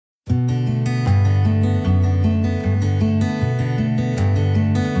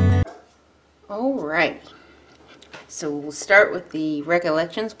Alright, so we'll start with the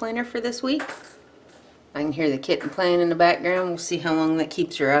Recollections Planner for this week. I can hear the kitten playing in the background. We'll see how long that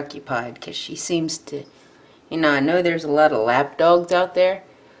keeps her occupied, because she seems to, I know there's a lot of lap dogs out there,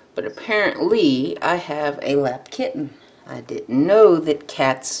 but apparently I have a lap kitten. I didn't know that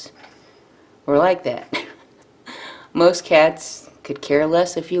cats were like that. Most cats could care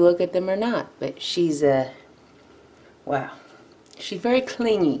less if you look at them or not, but she's wow. She's very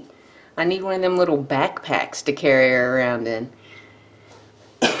clingy. I need one of them little backpacks to carry her around in.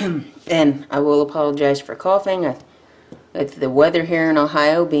 And I will apologize for coughing. With the weather here in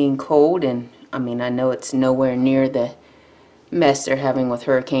Ohio being cold, and I know it's nowhere near the mess they're having with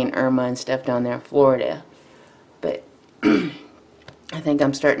Hurricane Irma and stuff down there in Florida, but I think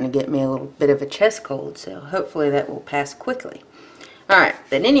I'm starting to get me a little bit of a chest cold, so hopefully that will pass quickly. Alright,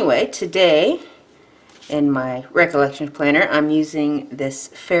 but anyway, today in my Recollections Planner I'm using this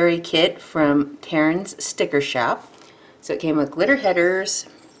fairy kit from Tarin's sticker shop. So it came with glitter headers.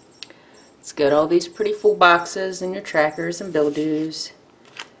 It's got all these pretty full boxes and your trackers and bill-doos.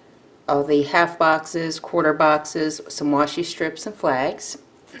 All the half boxes, quarter boxes, some washi strips and flags.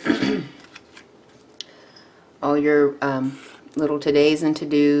 All your little todays and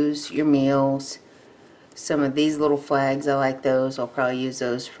to-dos, your meals. Some of these little flags, I like those. I'll probably use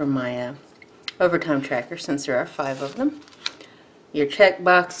those for my overtime tracker since there are 5 of them. Your check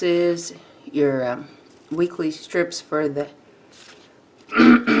boxes, your weekly strips for the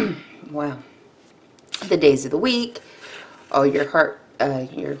wow, the days of the week, all your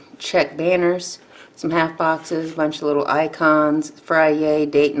your check banners, some half boxes, a bunch of little icons, Friday,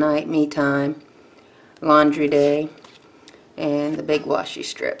 date night, me time, laundry day, and the big washi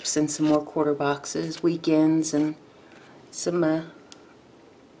strips, and some more quarter boxes, weekends, and some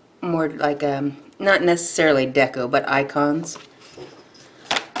more like not necessarily deco but icons.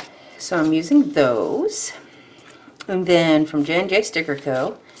 So I'm using those. And then from J&J Sticker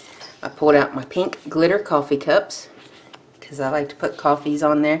Co. I pulled out my pink glitter coffee cups because I like to put coffees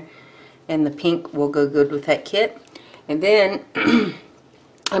on there, and the pink will go good with that kit. And then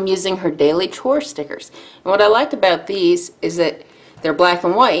I'm using her daily chore stickers. And what I like about these is that they're black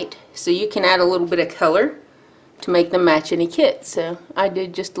and white, so you can add a little bit of color to make them match any kit. So I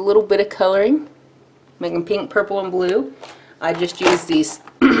did just a little bit of coloring, making pink, purple, and blue. I just used these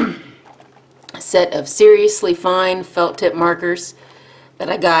set of seriously fine felt tip markers that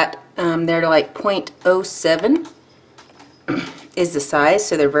I got. They're like 0.07 is the size,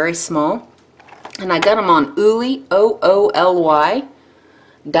 so they're very small, and I got them on Ooly, OOLY.com.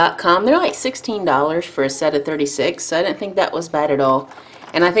 They're like $16 for a set of 36, so I didn't think that was bad at all.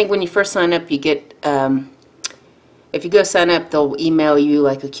 And I think when you first sign up, you get if you go sign up, they'll email you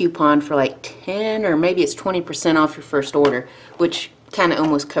like a coupon for like 10 or maybe it's 20% off your first order, which kind of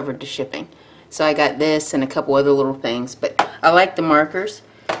almost covered the shipping. So I got this and a couple other little things, but I like the markers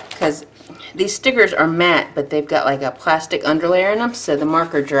because these stickers are matte, but they've got like a plastic underlayer in them, so the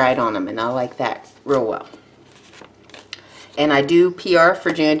marker dried on them, and I like that real well. And I do PR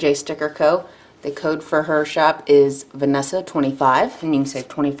for J&J Sticker Co. The code for her shop is Vanessa25, and you can save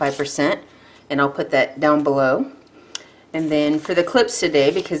 25%, and I'll put that down below. And then for the clips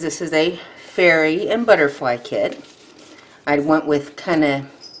today, because this is a fairy and butterfly kit, I went with kind of,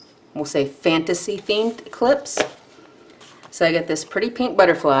 we'll say, fantasy themed clips. So I got this pretty pink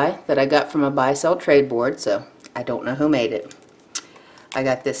butterfly that I got from a buy-sell trade board, so I don't know who made it. I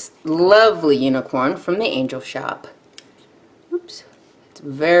got this lovely unicorn from the Angel Shoppe. Oops, it's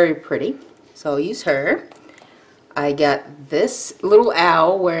very pretty, so I'll use her. I got this little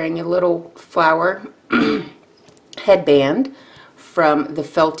owl wearing a little flower headband from the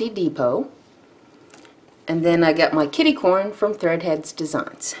Felty Depot. And then I got my kitty corn from Threadheads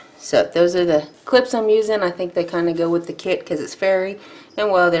Designs. So those are the clips I'm using. I think they kind of go with the kit because it's fairy,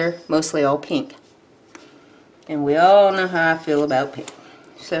 and well, they're mostly all pink. And we all know how I feel about pink.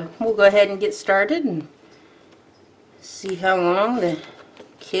 So we'll go ahead and get started and see how long the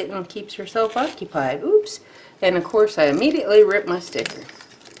kitten keeps herself occupied. Oops. And of course I immediately ripped my sticker.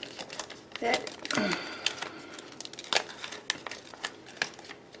 That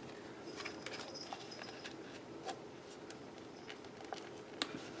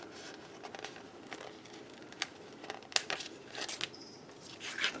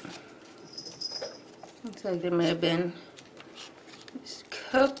looks like there may have been just a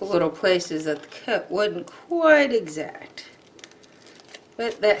couple little places that the cut wasn't quite exact.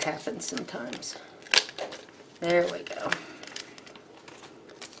 But that happens sometimes. There we go.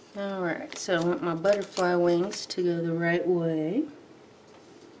 Alright, so I want my butterfly wings to go the right way.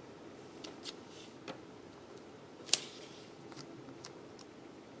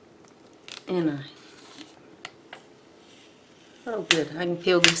 And I Oh good, I can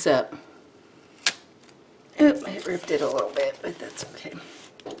peel this up. Oop, it ripped it a little bit, but that's okay.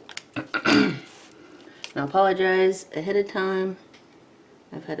 I apologize ahead of time.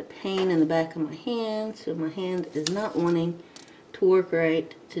 I've had a pain in the back of my hand, so my hand is not wanting to work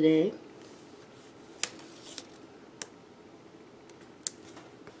right today.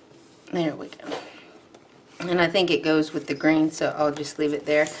 There we go. And I think it goes with the green, so I'll just leave it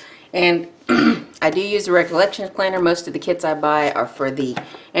there. And I do use the Recollections Planner. Most of the kits I buy are for the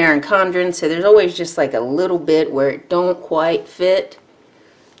Erin Condren, so there's always just like a little bit where it don't quite fit.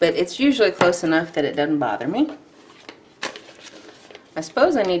 But it's usually close enough that it doesn't bother me. I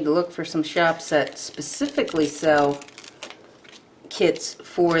suppose I need to look for some shops that specifically sell kits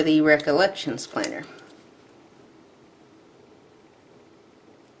for the Recollections Planner.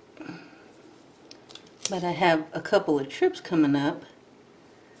 But I have a couple of trips coming up,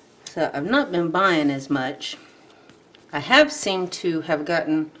 so I've not been buying as much. I have seemed to have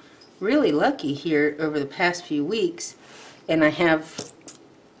gotten really lucky here over the past few weeks, and I've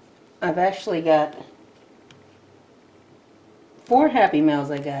actually got 4 Happy Meals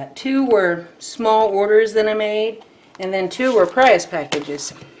I got. 2 were small orders that I made, and then 2 were prize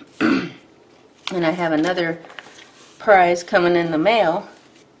packages. And I have another prize coming in the mail,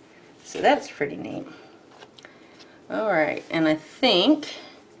 so that's pretty neat. Alright, and I think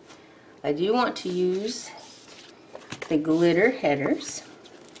I do want to use the glitter headers.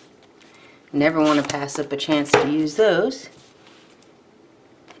 Never want to pass up a chance to use those.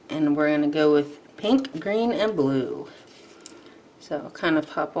 And we're going to go with pink, green, and blue. So I'll kind of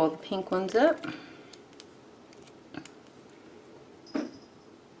pop all the pink ones up. And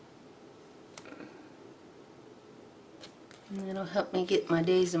that'll help me get my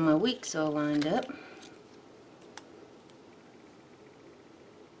days and my weeks all lined up.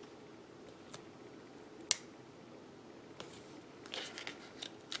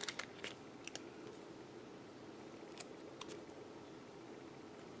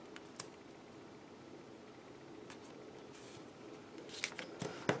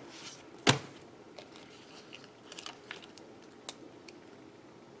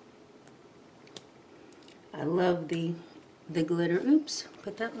 I love the glitter. Oops,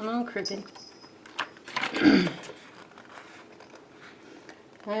 put that one on crooked. I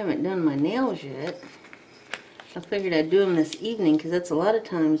haven't done my nails yet. I figured I'd do them this evening because that's a lot of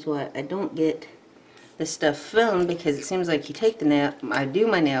times why I don't get this stuff filmed, because it seems like you take the nail, I do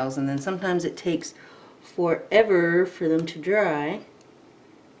my nails, and then sometimes it takes forever for them to dry.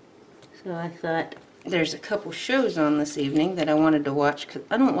 So I thought there's a couple shows on this evening that I wanted to watch, because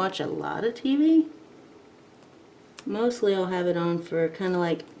I don't watch a lot of TV. Mostly I'll have it on for kind of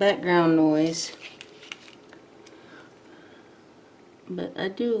like background noise. But I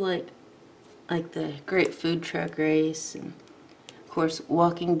do like the Great Food Truck Race, and of course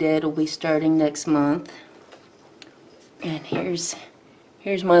Walking Dead will be starting next month. And here's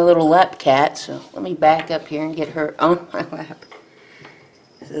my little lap cat, so let me back up here and get her on my lap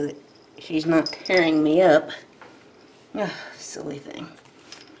so that she's not tearing me up. Oh, silly thing.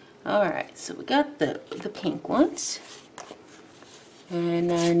 Alright, so we got the pink ones.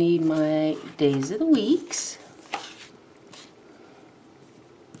 And I need my days of the weeks.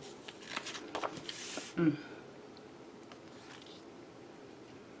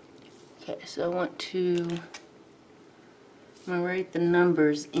 Okay, so I want to write the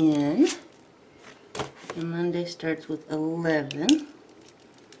numbers in. And Monday starts with 11.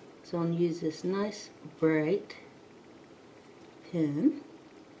 So I'm going to use this nice bright pen.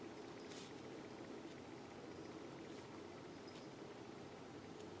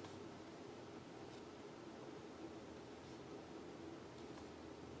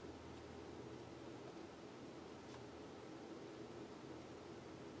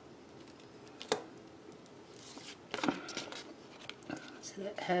 So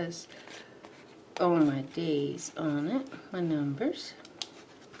that has all my days on it, my numbers.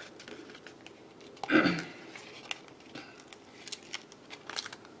 Get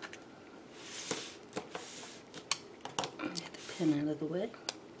the pen out of the way.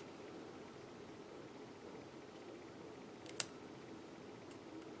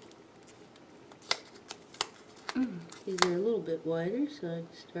 These are a little bit wider, so I can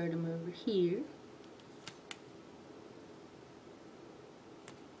start them over here.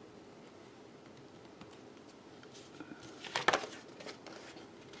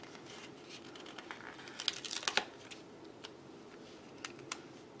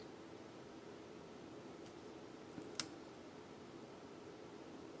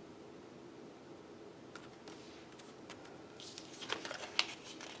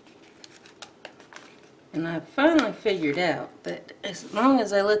 And I finally figured out that as long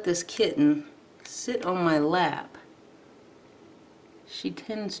as I let this kitten sit on my lap, she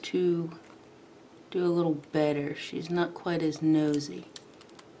tends to do a little better. She's not quite as nosy.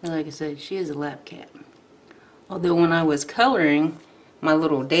 And like I said, she is a lap cat. Although when I was coloring my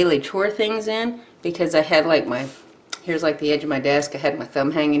little daily chore things in, because I had like here's like the edge of my desk, I had my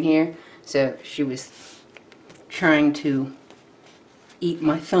thumb hanging here, so she was trying to eat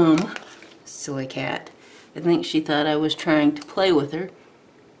my thumb, silly cat. I think she thought I was trying to play with her.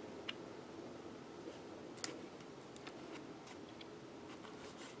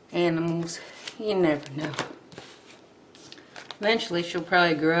 Animals, you never know. Eventually she'll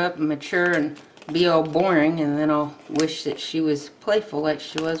probably grow up and mature and be all boring, and then I'll wish that she was playful like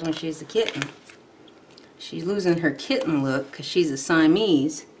she was when she was a kitten. She's losing her kitten look because she's a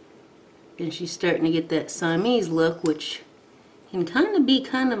Siamese, and she's starting to get that Siamese look, which can be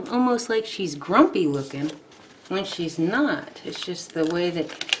almost like she's grumpy looking when she's not. It's just the way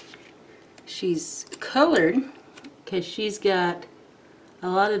that she's colored, because she's got a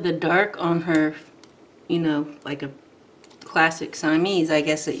lot of the dark on her, you know, like a classic Siamese, I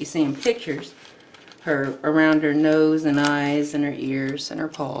guess, that you see in pictures. Her around her nose and eyes and her ears and her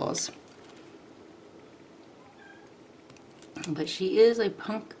paws. But she is a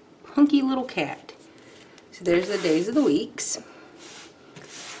punky little cat. So there's the days of the weeks.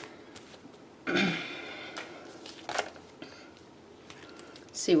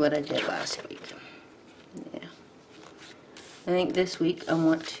 See what I did last week. Yeah. I think this week I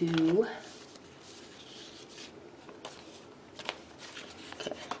want to...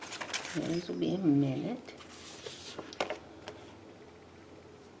 Okay. This will be a minute.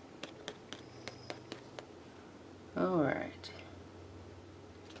 Alright.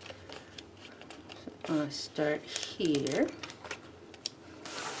 So I'm going to start here.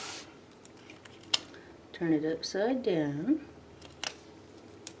 Turn it upside down.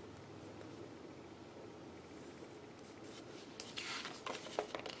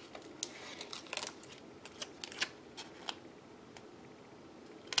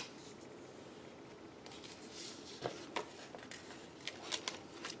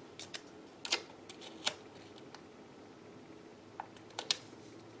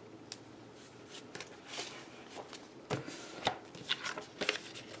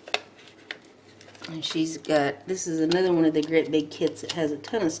 And she's got, this is another one of the great big kits that has a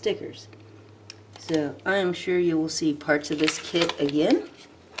ton of stickers. So I am sure you will see parts of this kit again.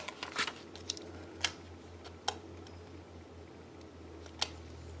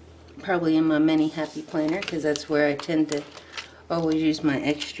 Probably in my mini happy planner, because that's where I tend to always use my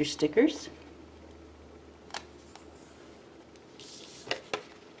extra stickers.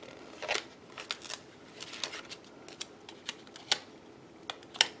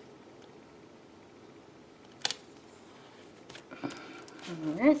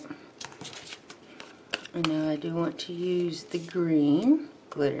 Alright, and now I do want to use the green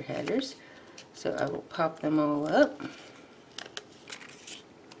glitter headers, so I will pop them all up.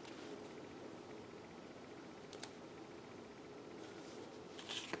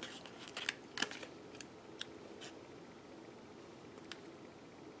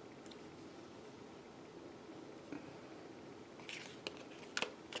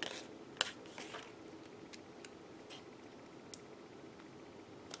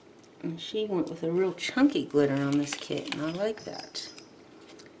 And she went with a real chunky glitter on this kit, and I like that.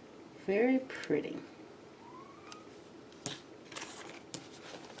 Very pretty.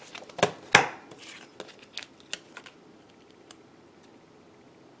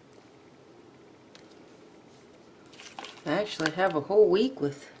 I actually have a whole week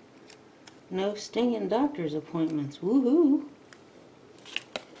with no stinging doctor's appointments. Woohoo!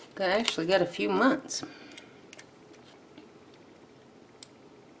 I actually got a few months.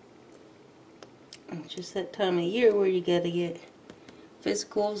 It's just that time of year where you gotta get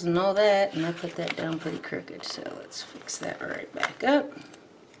physicals and all that, and I put that down pretty crooked, so let's fix that right back up.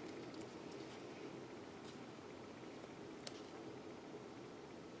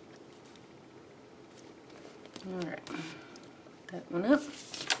 Alright, that one up.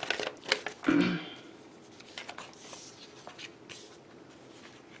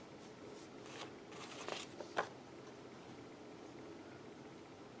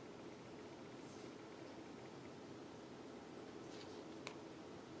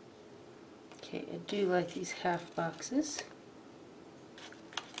 Okay, I do like these half boxes.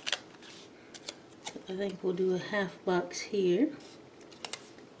 So I think we'll do a half box here.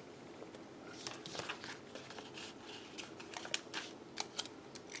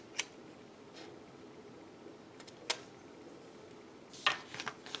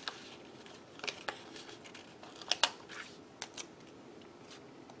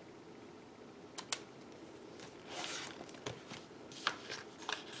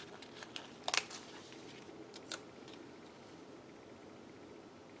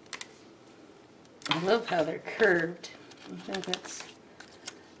 I love how they're curved. I think that's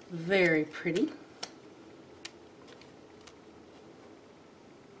very pretty.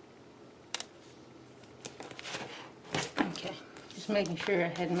 Okay, just making sure I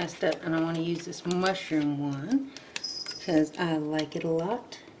hadn't messed up, and I want to use this mushroom one because I like it a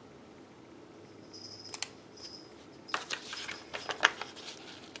lot.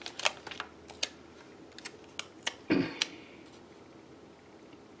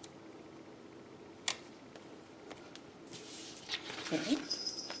 Okay.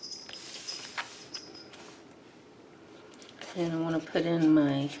 And I want to put in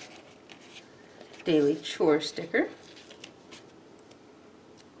my daily chore sticker.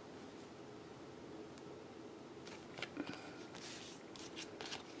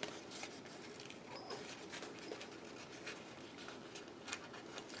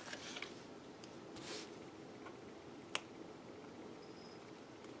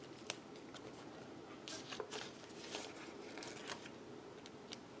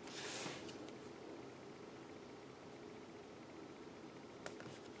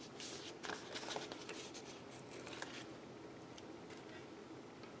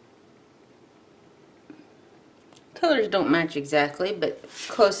 Colors don't match exactly, but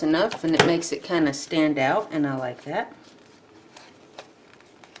close enough, and it makes it kind of stand out, and I like that.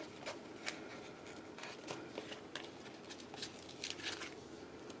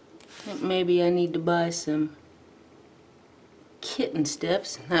 I think maybe I need to buy some kitten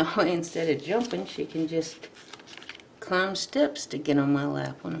steps. That way, instead of jumping, she can just climb steps to get on my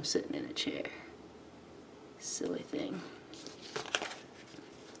lap when I'm sitting in a chair. Silly thing.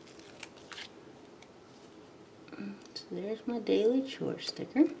 So there's my daily chore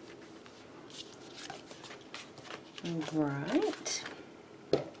sticker. Alright.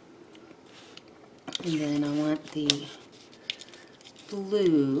 And then I want the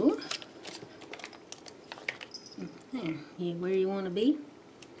blue. There, where you want to be.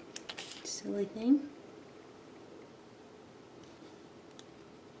 Silly thing.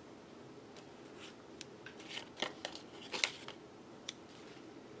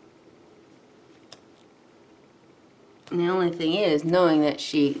 And the only thing is, knowing that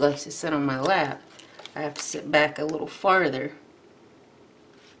she likes to sit on my lap, I have to sit back a little farther.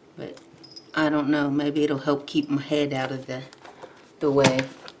 But I don't know, maybe it'll help keep my head out of the way.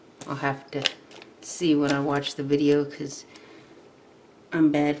 I'll have to see when I watch the video, because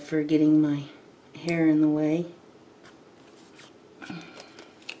I'm bad for getting my hair in the way.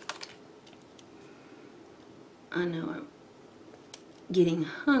 I know I'm getting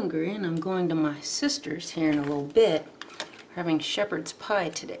hungry, and I'm going to my sister's here in a little bit. We're having shepherd's pie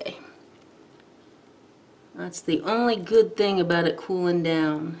today. That's the only good thing about it cooling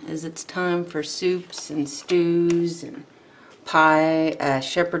down, is it's time for soups and stews and pie,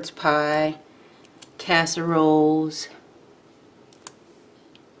 shepherd's pie, casseroles,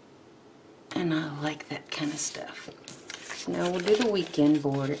 and I like that kind of stuff. So now we'll do the weekend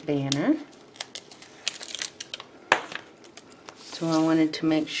banner. So I wanted to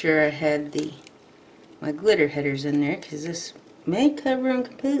make sure I had my glitter headers in there, because this may cover them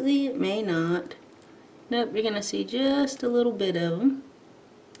completely, it may not. Nope, you're going to see just a little bit of them.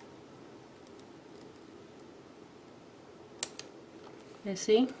 You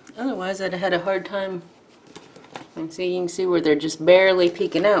see? Otherwise I'd have had a hard time. And see, you can see where they're just barely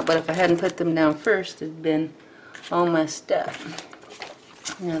peeking out, but if I hadn't put them down first, it'd been all messed up.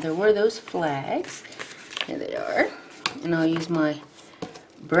 Now there were those flags. Here they are. And I'll use my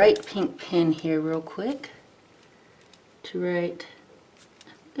bright pink pen here real quick to write.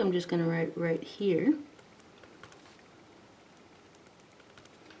 I think I'm just going to write right here.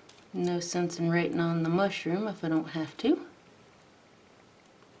 No sense in writing on the mushroom if I don't have to.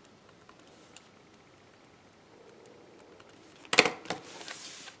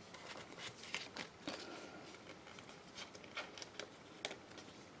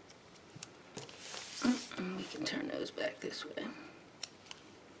 We can turn those back this way.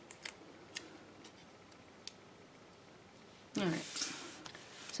 Alright,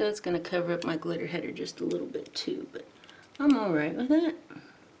 so it's going to cover up my glitter header just a little bit too, but I'm alright with that.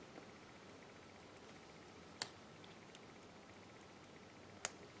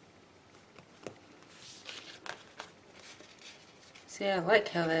 See, I like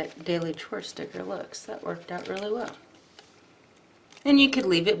how that daily chore sticker looks. That worked out really well. And you could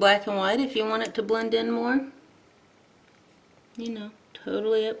leave it black and white if you want it to blend in more. You know,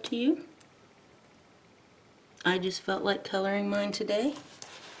 totally up to you. I just felt like coloring mine today,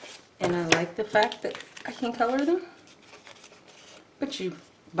 and I like the fact that I can color them, but you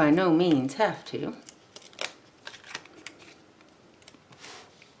by no means have to.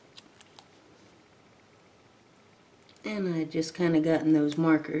 And I just kind of gotten those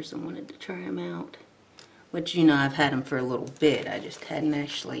markers. I wanted to try them out. Which, you know, I've had them for a little bit. I just hadn't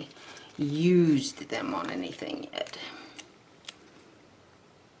actually used them on anything yet.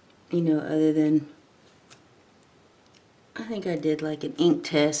 You know, other than, I think I did like an ink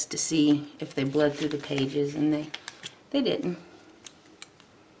test to see if they bled through the pages, and they didn't.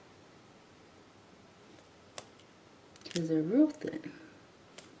 Because they're real thin.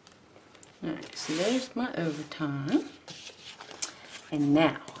 Alright, so there's my overtime. And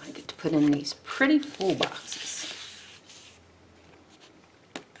now I get to put in these pretty full boxes.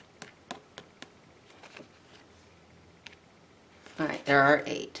 Alright, there are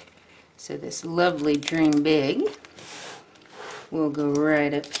 8. So this lovely Dream Big will go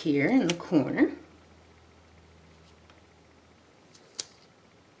right up here in the corner.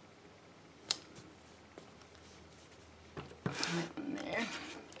 That one there.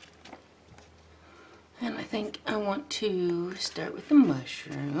 And I think I want to start with the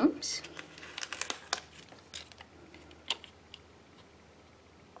mushrooms.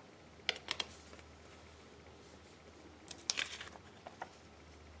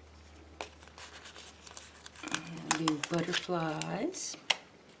 And do butterflies.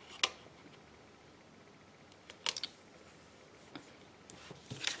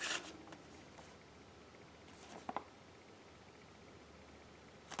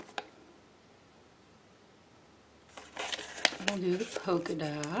 We'll do the polka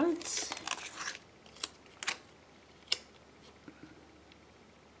dots.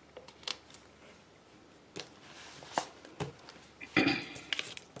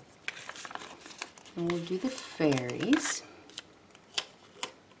 And we'll do the fairies.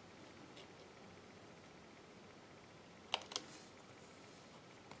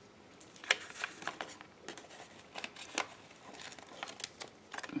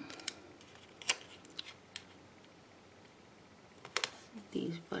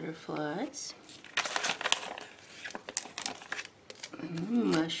 These butterflies. And the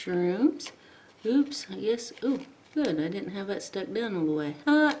mushrooms. Oops, I guess, oh, good, I didn't have that stuck down all the way.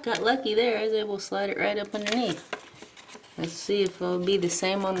 Ah, got lucky there, I was able to slide it right up underneath. Let's see if it'll be the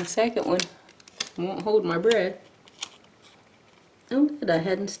same on the second one. Won't hold my breath. Oh good, I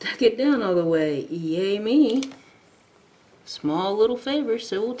hadn't stuck it down all the way. Yay me. Small little favor,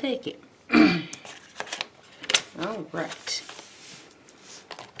 so we'll take it. Alright.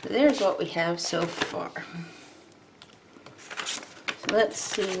 So there's what we have so far. So let's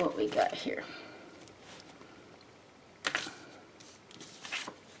see what we got here.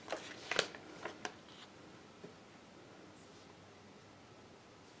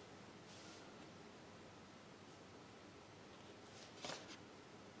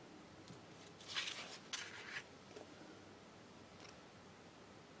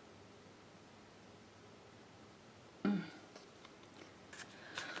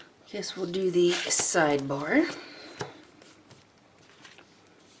 Guess we'll do the sidebar.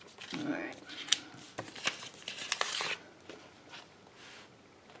 Alright.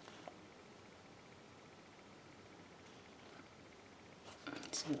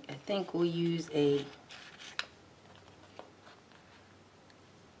 So I think we'll use a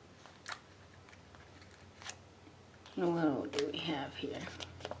what do we have here?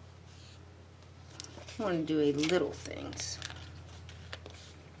 I want to do a little things.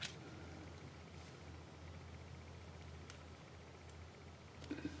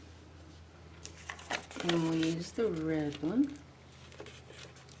 And we'll use the red one.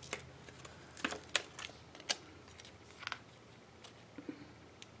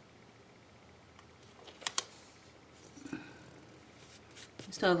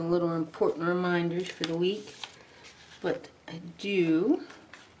 Just all the little important reminders for the week. But I do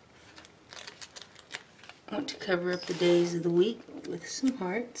want to cover up the days of the week with some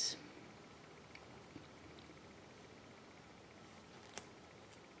hearts.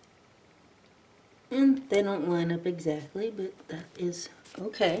 And they don't line up exactly, but that is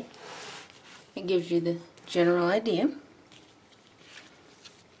okay. It gives you the general idea.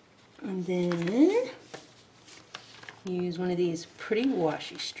 And then use one of these pretty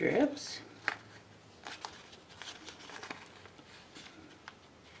washi strips.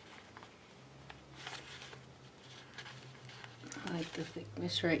 I like the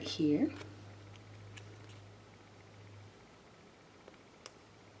thickness right here.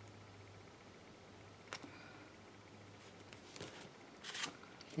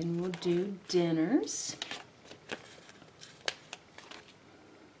 Then we'll do dinners.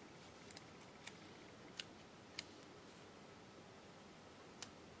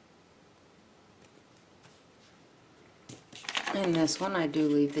 And this one I do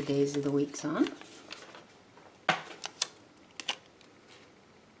leave the days of the weeks on.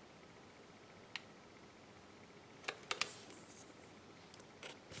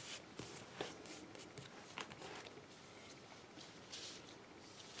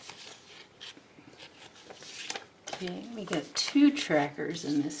 Okay, we got 2 trackers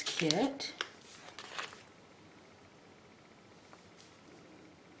in this kit.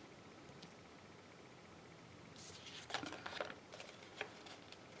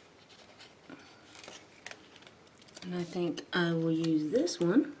 And I think I will use this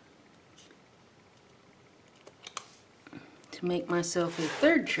one to make myself a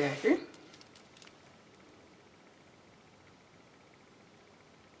 3rd tracker.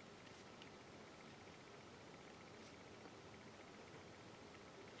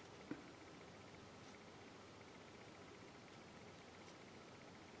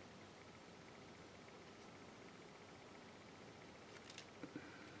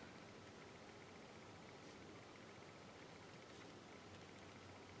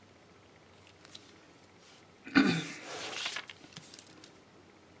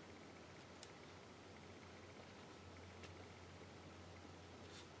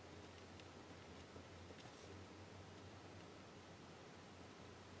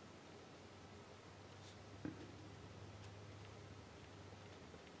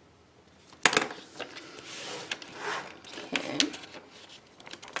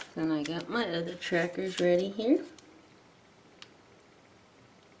 Then I got my other trackers ready here.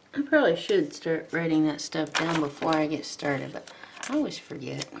 I probably should start writing that stuff down before I get started, but I always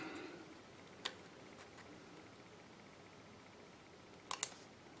forget.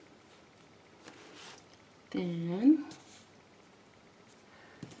 Then,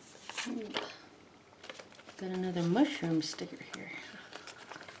 got another mushroom sticker here.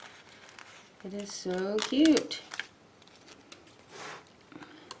 It is so cute.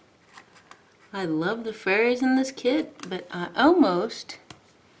 I love the fairies in this kit, but I almost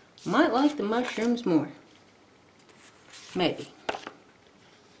might like the mushrooms more. Maybe.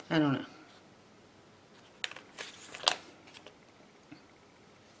 I don't know.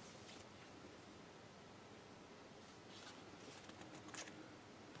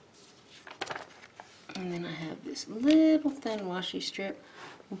 And then I have this little thin washi strip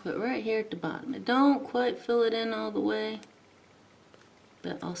we'll put right here at the bottom. I don't quite fill it in all the way,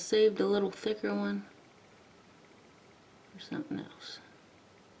 but I'll save the little thicker one for something else.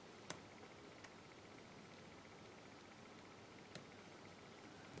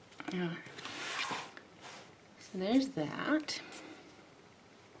 Alright, so there's that.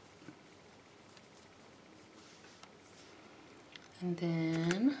 And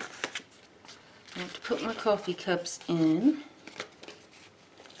then I have to put my coffee cups in.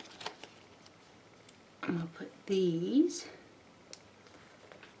 I'm going to put these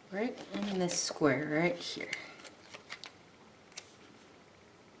right in this square right here.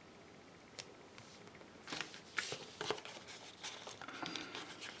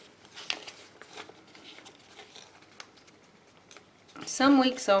 Some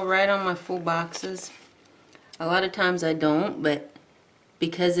weeks I'll write on my full boxes. A lot of times I don't, but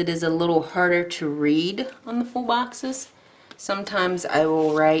because it is a little harder to read on the full boxes, sometimes I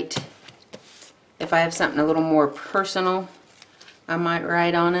will write, if I have something a little more personal, I might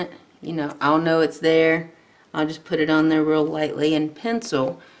write on it. You know, I'll know it's there. I'll just put it on there real lightly in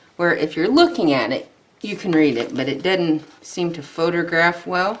pencil, where if you're looking at it, you can read it, but it doesn't seem to photograph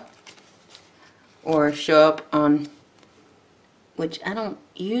well or show up on, which I don't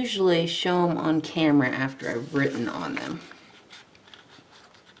usually show them on camera after I've written on them.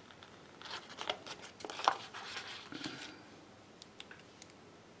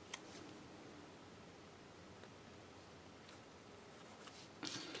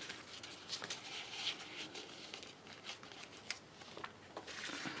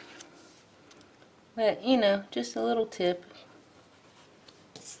 But, you know, just a little tip.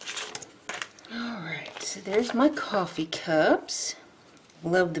 Alright, so there's my coffee cups.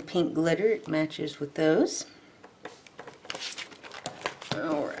 Love the pink glitter, it matches with those.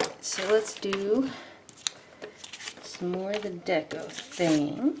 Alright, so let's do some more of the deco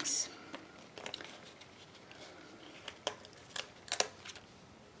things.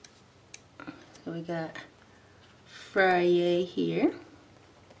 So we got Friday here.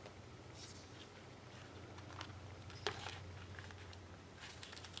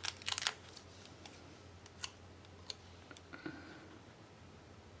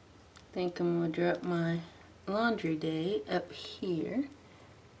 I think I'm going to drop my laundry day up here.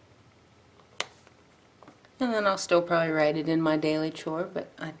 And then I'll still probably write it in my daily chore,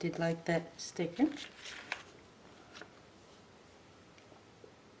 but I did like that sticker.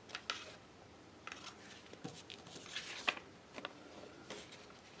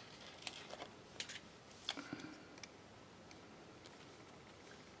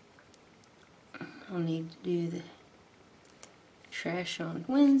 I'll need to do the trash on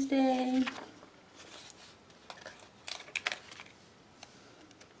Wednesday.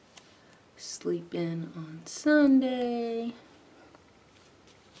 sleep in on Sunday.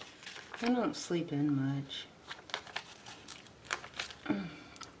 I don't sleep in much.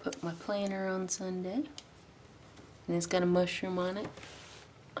 Put my planner on Sunday. And it's got a mushroom on it.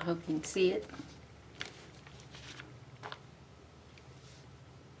 I hope you can see it.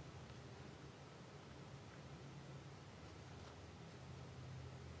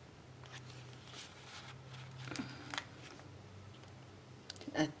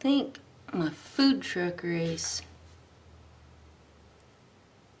 I think my food truck race,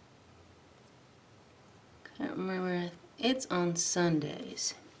 can't remember, it's on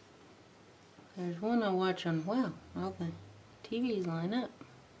Sundays. There's one I watch on, wow, all the TVs line up.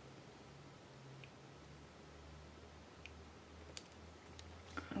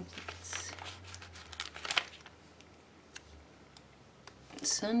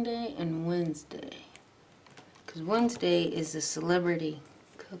 It's Sunday and Wednesday. Because Wednesday is the celebrity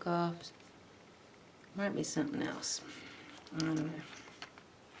cook-offs. Might be something else. I don't know.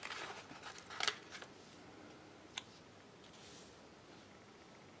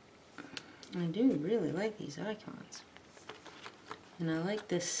 I do really like these icons. And I like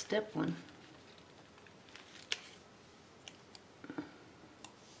this step one.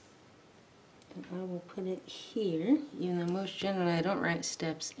 And I will put it here, even though most generally I don't write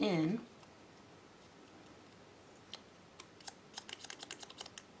steps in.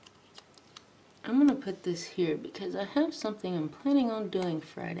 I'm going to put this here because I have something I'm planning on doing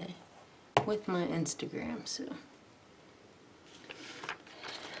Friday with my Instagram, so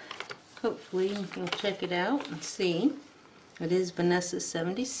hopefully you'll check it out and see. It is Vanessa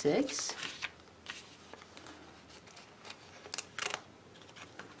 76.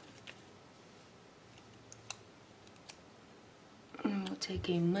 And we'll take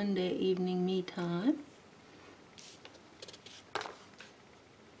a Monday evening me time.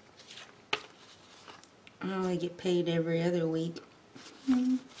 I only get paid every other week.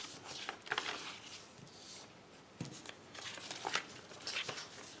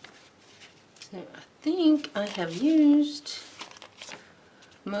 So I think I have used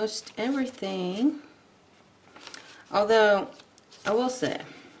most everything. Although, I will say,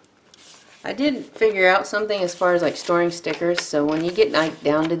 I did figure out something as far as like storing stickers. So when you get like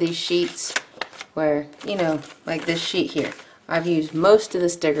down to these sheets where, you know, like this sheet here, I've used most of the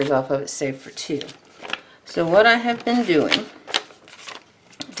stickers off of it save for 2. So what I have been doing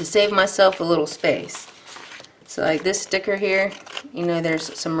to save myself a little space, so like this sticker here, you know,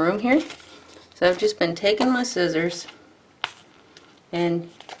 there's some room here. So I've just been taking my scissors, and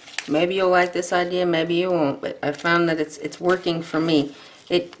maybe you'll like this idea, maybe you won't, but I found that it's working for me.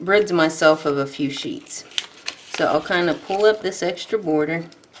 It rids myself of a few sheets. So I'll kind of pull up this extra border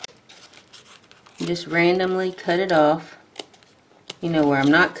and just randomly cut it off, you know, where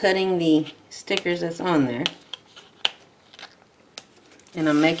I'm not cutting the stickers that's on there. And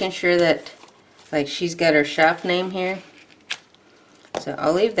I'm making sure that, like, she's got her shop name here. So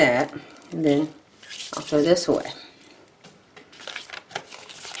I'll leave that, and then I'll throw this away.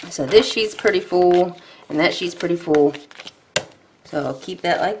 So this sheet's pretty full, and that sheet's pretty full. So I'll keep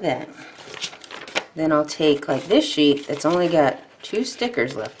that like that. Then I'll take, like, this sheet that's only got 2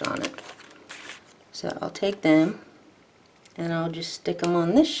 stickers left on it. So I'll take them, and I'll just stick them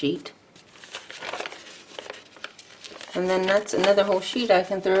on this sheet. And then that's another whole sheet I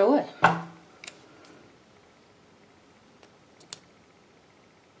can throw away.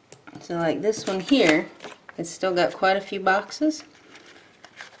 So like this one here, it's still got quite a few boxes.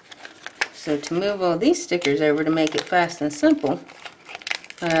 So to move all these stickers over to make it fast and simple,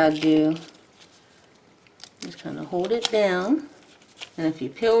 what I'll do is kind of hold it down, and if you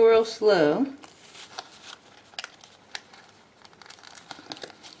peel real slow,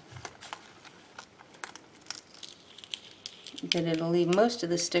 that it'll leave most of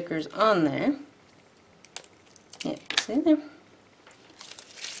the stickers on there. Yeah, see there?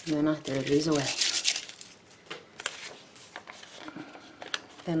 And then I throw these away.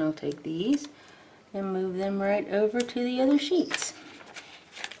 Then I'll take these and move them right over to the other sheets.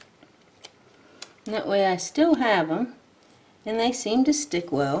 And that way I still have them, and they seem to stick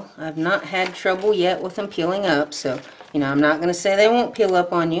well. I've not had trouble yet with them peeling up, so, you know, I'm not going to say they won't peel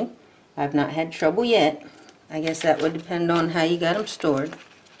up on you. I've not had trouble yet. I guess that would depend on how you got them stored.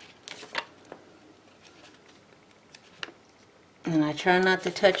 And I try not to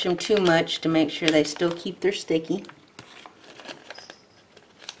touch them too much to make sure they still keep their sticky.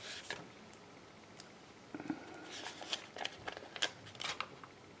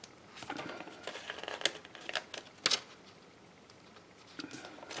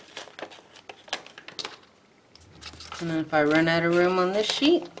 And then if I run out of room on this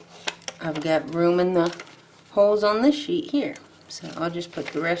sheet, I've got room in the holes on this sheet here. So I'll just put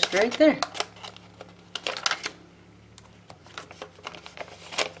the rest right there.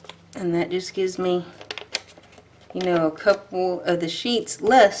 And that just gives me, you know, a couple of the sheets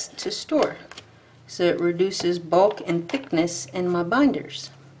less to store. So it reduces bulk and thickness in my binders.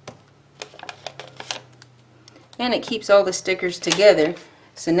 And it keeps all the stickers together.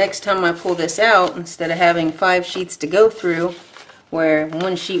 So next time I pull this out, instead of having 5 sheets to go through, where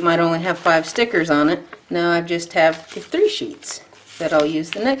one sheet might only have 5 stickers on it, now I just have 3 sheets that I'll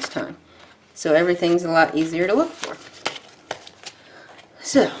use the next time. So everything's a lot easier to look for.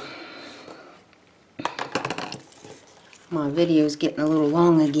 So, my video is getting a little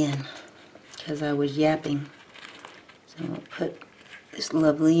long again because I was yapping. So I'll put this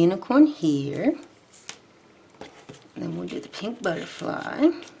lovely unicorn here. Then we'll do the pink butterfly,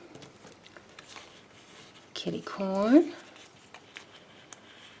 kitty corn,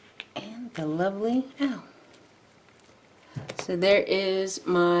 and the lovely owl. So there is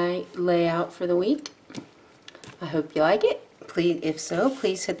my layout for the week. I hope you like it. Please, if so,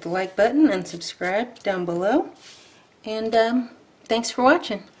 please hit the like button and subscribe down below. And thanks for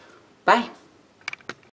watching. Bye.